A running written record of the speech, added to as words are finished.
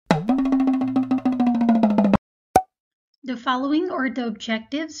The following are the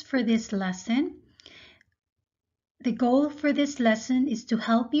objectives for this lesson. The goal for this lesson is to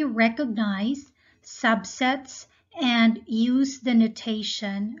help you recognize subsets and use the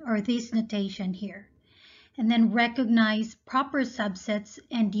notation or this notation here. And then recognize proper subsets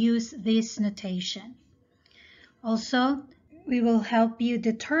and use this notation. Also, we will help you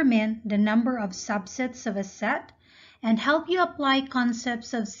determine the number of subsets of a set and help you apply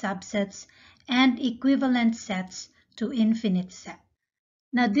concepts of subsets and equivalent sets to infinite set.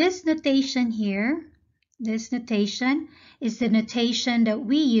 Now this notation here, this notation is the notation that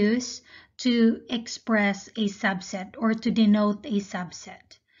we use to express a subset or to denote a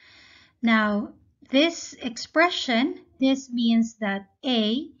subset. Now this expression, this means that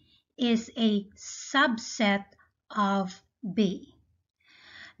A is a subset of B.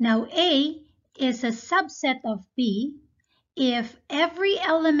 Now A is a subset of B if every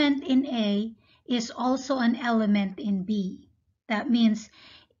element in A is also an element in B. That means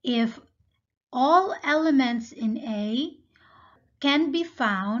if all elements in A can be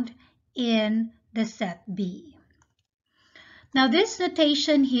found in the set B. Now this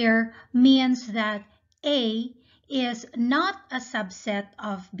notation here means that A is not a subset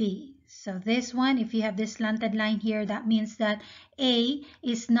of B. So this one, if you have this slanted line here, that means that A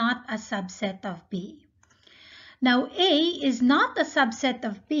is not a subset of B. Now A is not a subset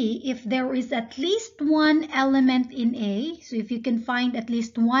of B if there is at least one element in A. So if you can find at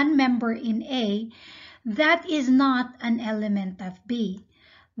least one member in A, that is not an element of B.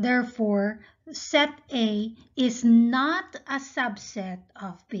 Therefore, set A is not a subset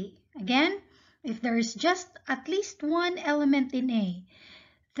of B. Again, if there is just at least one element in A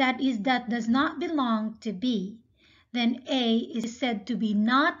that does not belong to B, then A is said to be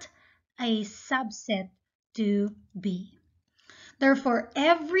not a subset to B. Therefore,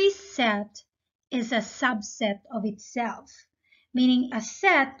 every set is a subset of itself, meaning a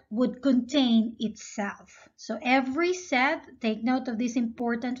set would contain itself. So every set, take note of this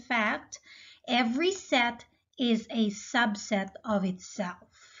important fact, every set is a subset of itself.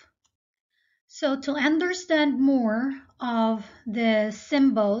 So to understand more of the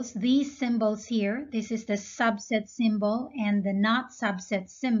symbols, these symbols here, this is the subset symbol and the not subset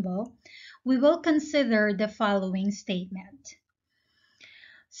symbol, we will consider the following statement.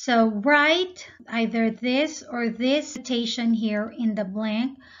 So write either this or this notation here in the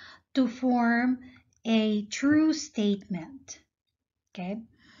blank to form a true statement. Okay,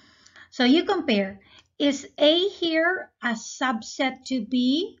 so you compare, is A here a subset to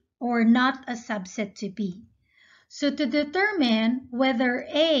B or not a subset to B? So to determine whether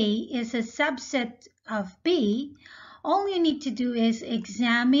A is a subset of B, all you need to do is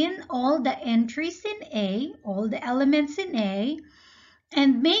examine all the entries in A, all the elements in A,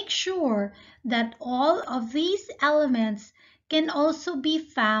 and make sure that all of these elements can also be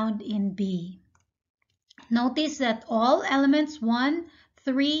found in B. Notice that all elements 1,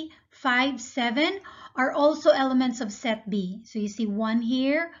 3, 5, 7 are also elements of set B. So you see 1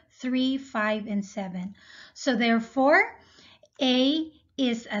 here, 3, 5, and 7. So therefore, A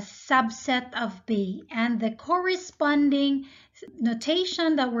is a subset of B, and the corresponding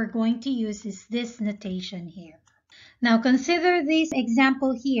notation that we're going to use is this notation here. Now consider this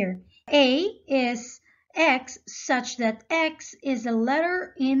example here. A is X such that X is a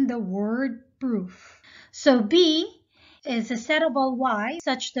letter in the word proof. So B is a set of all Y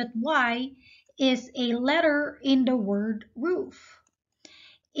such that Y is a letter in the word roof.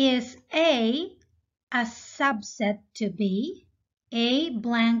 Is A subset to B? A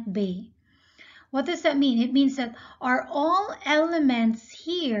blank B. What does that mean? It means that are all elements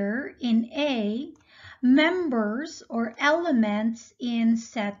here in A members or elements in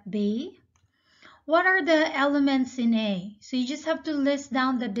set B? What are the elements in A? So you just have to list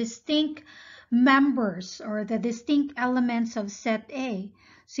down the distinct members or the distinct elements of set A.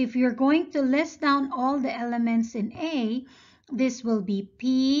 So if you're going to list down all the elements in A, this will be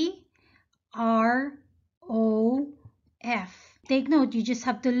P, R, O, F. Take note, you just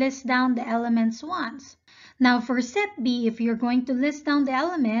have to list down the elements once. Now for set B, if you're going to list down the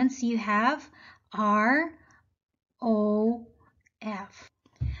elements, you have R, O, F.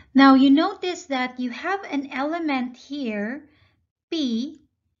 Now you notice that you have an element here, P,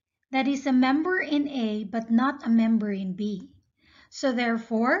 that is a member in A but not a member in B. So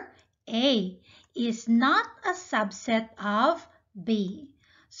therefore, A is not a subset of B.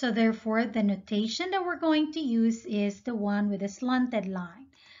 So therefore, the notation that we're going to use is the one with a slanted line.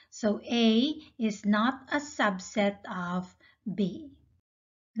 So A is not a subset of B.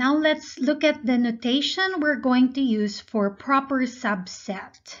 Now let's look at the notation we're going to use for proper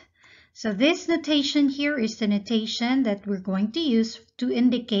subset. So this notation here is the notation that we're going to use to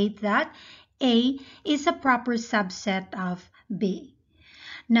indicate that A is a proper subset of B.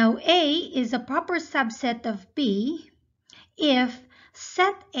 Now A is a proper subset of B if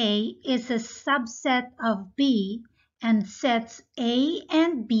set A is a subset of B and sets A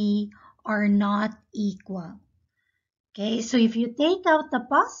and B are not equal. Okay, so if you take out the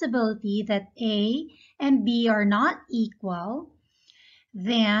possibility that A and B are not equal,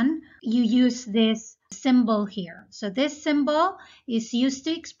 then you use this symbol here. So this symbol is used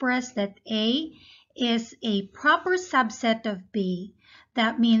to express that A is a proper subset of B.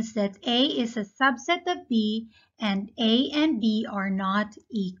 That means that A is a subset of B and A and B are not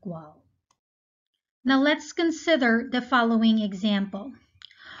equal. Now let's consider the following example.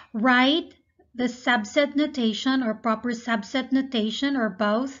 Write the subset notation or proper subset notation or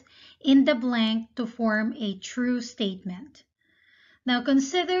both in the blank to form a true statement. Now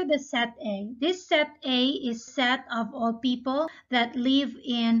consider the set A. This set A is set of all people that live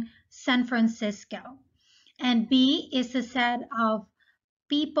in San Francisco. And B is a set of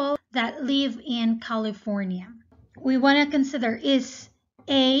people that live in California. We want to consider, is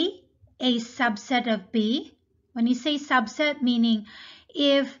A subset of B? When you say subset, meaning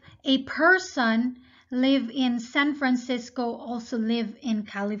if a person live in San Francisco also live in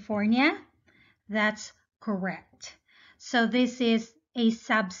California, that's correct. So this is a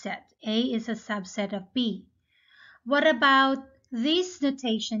subset. A is a subset of B. What about this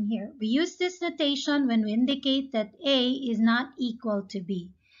notation here? We use this notation when we indicate that A is not equal to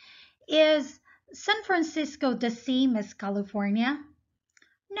B. Is San Francisco the same as California?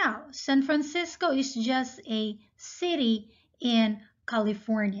 No, San Francisco is just a city in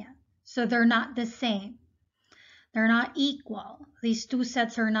California. So they're not the same. They're not equal. These two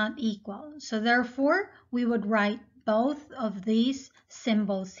sets are not equal. So therefore, we would write both of these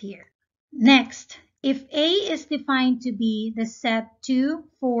symbols here. Next, if A is defined to be the set 2,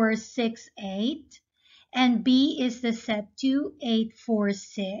 4, 6, 8, and B is the set 2, 8, 4,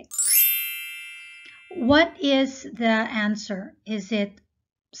 6, what is the answer? Is it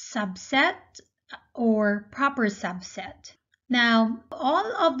subset or proper subset? Now,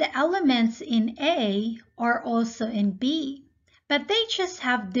 all of the elements in A are also in B, but they just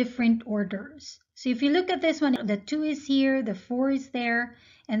have different orders. So if you look at this one, the 2 is here, the 4 is there,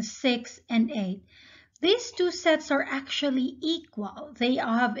 and 6 and 8. These two sets are actually equal. They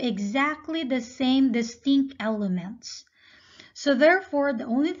have exactly the same distinct elements. So therefore, the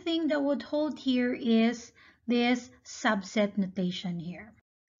only thing that would hold here is this subset notation here.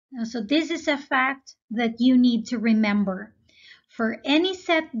 So this is a fact that you need to remember. For any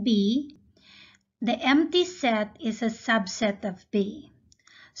set B, the empty set is a subset of B.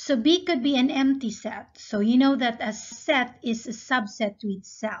 So B could be an empty set. So you know that a set is a subset to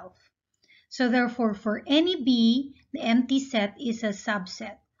itself. So therefore, for any B, the empty set is a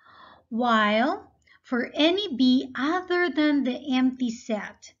subset. While for any B other than the empty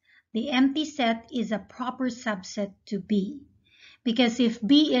set is a proper subset to B. Because if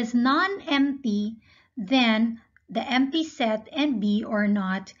B is non-empty, then the empty set and B are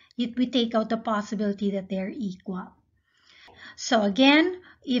not, yet we take out the possibility that they're equal. So again,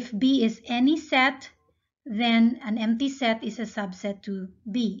 if B is any set, then an empty set is a subset to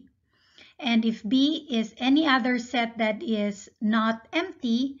B. And if B is any other set that is not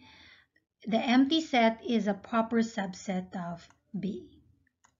empty, the empty set is a proper subset of B.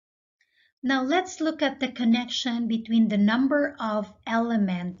 Now let's look at the connection between the number of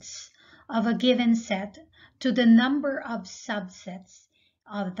elements of a given set to the number of subsets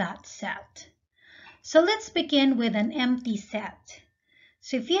of that set. So let's begin with an empty set.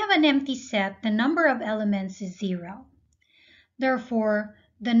 So if you have an empty set, the number of elements is 0. Therefore,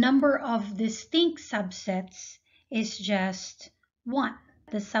 the number of distinct subsets is just 1.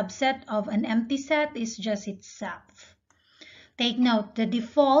 The subset of an empty set is just itself. Take note, the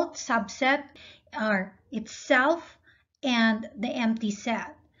default subset are itself and the empty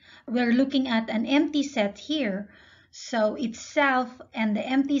set. We're looking at an empty set here, so itself and the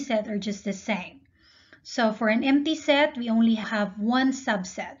empty set are just the same. So for an empty set, we only have one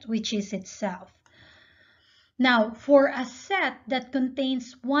subset, which is itself. Now, for a set that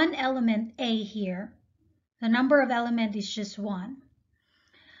contains one element A here, the number of elements is just 1.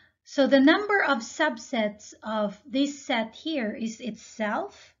 So the number of subsets of this set here is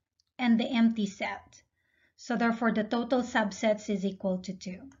itself and the empty set. So therefore, the total subsets is equal to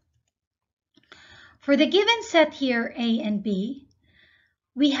 2. For the given set here, A and B,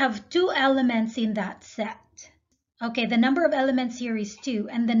 we have 2 elements in that set. Okay, the number of elements here is 2,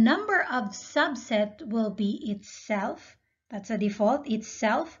 and the number of subset will be itself. That's a default,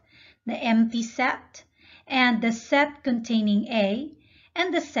 itself. the empty set, and the set containing A,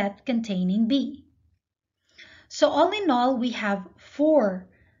 and the set containing B. So all in all, we have 4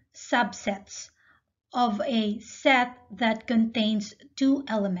 subsets of a set that contains 2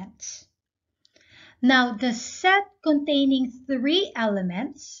 elements. Now, the set containing 3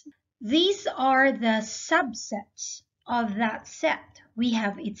 elements, these are the subsets of that set. We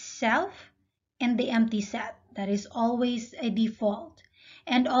have itself and the empty set. That is always a default.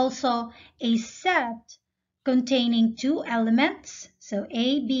 And also a set containing 2 elements, so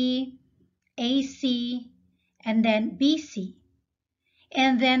AB, AC, and then BC.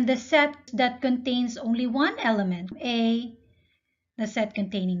 And then the set that contains only 1 element, A, the set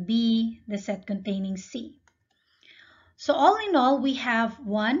containing B, the set containing C. So all in all, we have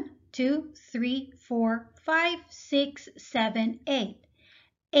 1, 2, 3, 4, 5, 6, 7, 8.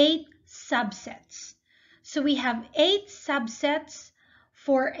 8 subsets. So we have 8 subsets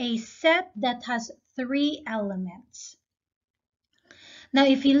for a set that has 3 elements. Now,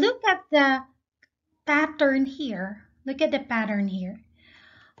 if you look at the pattern here, look at the pattern here.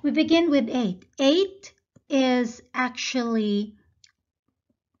 We begin with 8. 8 is actually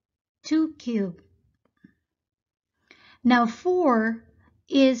 2 cubed. Now 4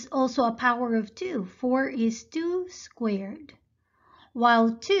 is also a power of 2. 4 is 2 squared,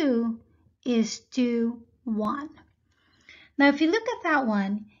 while 2 is 2, 1. Now if you look at that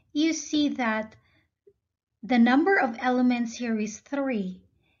one, you see that the number of elements here is 3,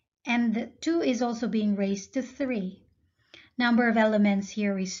 and the 2 is also being raised to 3. Number of elements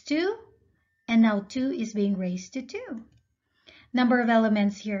here is 2, and now 2 is being raised to 2. Number of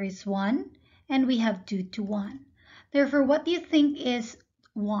elements here is 1, and we have 2 to 1. Therefore, what do you think is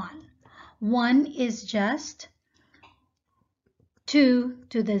 1? 1 is just 2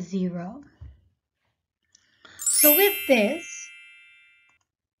 to the 0. So with this,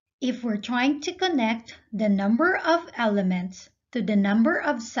 if we're trying to connect the number of elements to the number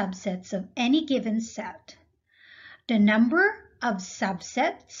of subsets of any given set, the number of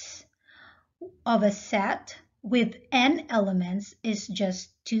subsets of a set with n elements is just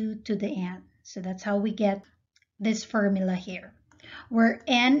 2 to the n. So that's how we get this formula here, where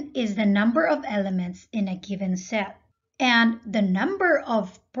n is the number of elements in a given set. And the number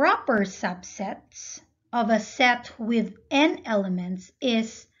of proper subsets of a set with n elements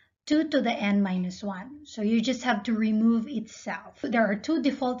is 2 to the n minus 1. So you just have to remove itself. There are 2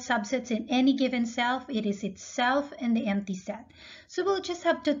 default subsets in any given self. It is itself and the empty set. So we'll just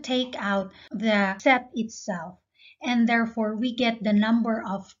have to take out the set itself. And therefore, we get the number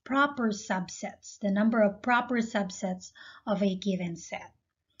of proper subsets, the number of proper subsets of a given set.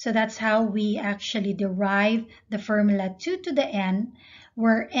 So that's how we actually derive the formula 2 to the n,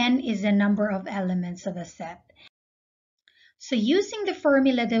 where n is the number of elements of a set. So using the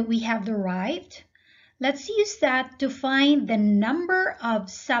formula that we have derived, let's use that to find the number of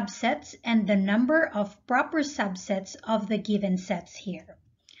subsets and the number of proper subsets of the given sets here.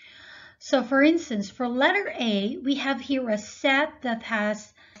 So for instance, for letter A, we have here a set that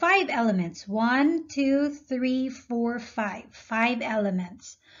has 5 elements. 1, 2, 3, 4, 5. 5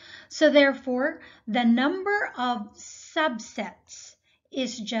 elements. So therefore, the number of subsets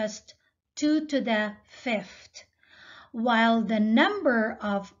is just 2 to the 5th, while the number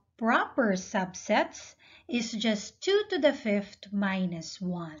of proper subsets is just 2 to the 5th minus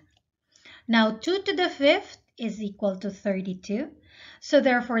 1. Now 2 to the 5th is equal to 32. So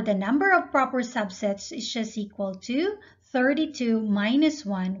therefore, the number of proper subsets is just equal to 32 minus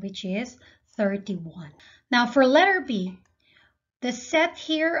 1, which is 31. Now for letter B, the set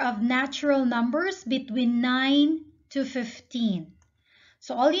here of natural numbers between 9 to 15.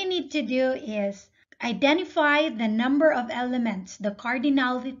 So all you need to do is identify the number of elements, the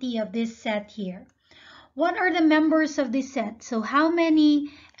cardinality of this set here. What are the members of this set? So how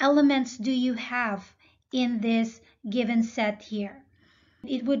many elements do you have in this given set here?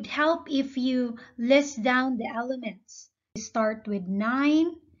 It would help if you list down the elements. You start with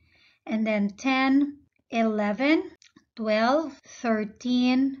 9, and then 10, 11, 12,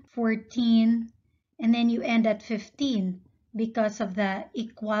 13, 14, and then you end at 15 because of the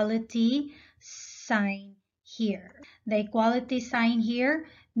equality sign here. The equality sign here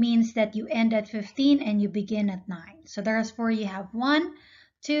means that you end at 15 and you begin at 9. So therefore you have 1,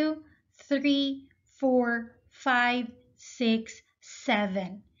 2, 3, 4, 5, 6,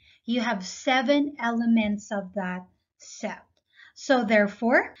 7. You have 7 elements of that set. So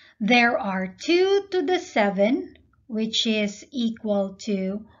therefore, there are 2 to the 7, which is equal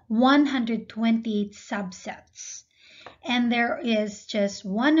to 128 subsets. and there is just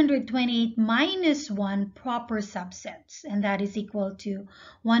 128 minus 1 proper subsets, and that is equal to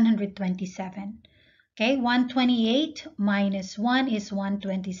 127. Okay, 128 minus 1 is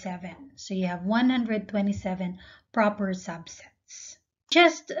 127. So you have 127 proper subsets.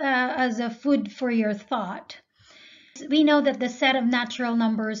 Just as a food for your thought, we know that the set of natural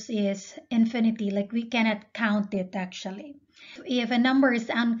numbers is infinity, like we cannot count it actually. If a number is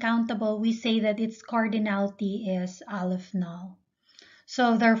uncountable, we say that its cardinality is aleph null.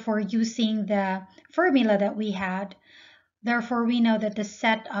 So therefore, using the formula that we had, therefore we know that the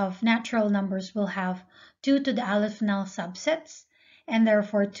set of natural numbers will have 2 to the aleph null subsets, and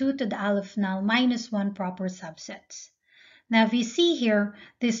therefore 2 to the aleph null minus 1 proper subsets. Now if you see here,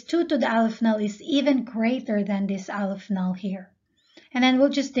 this 2 to the aleph null is even greater than this aleph null here. And then we'll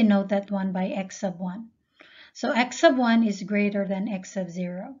just denote that one by x sub 1. So x sub 1 is greater than x sub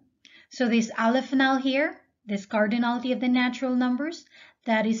 0. So this aleph null here, this cardinality of the natural numbers,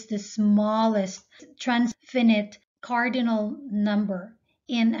 that is the smallest transfinite cardinal number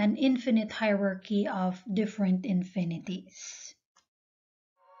in an infinite hierarchy of different infinities.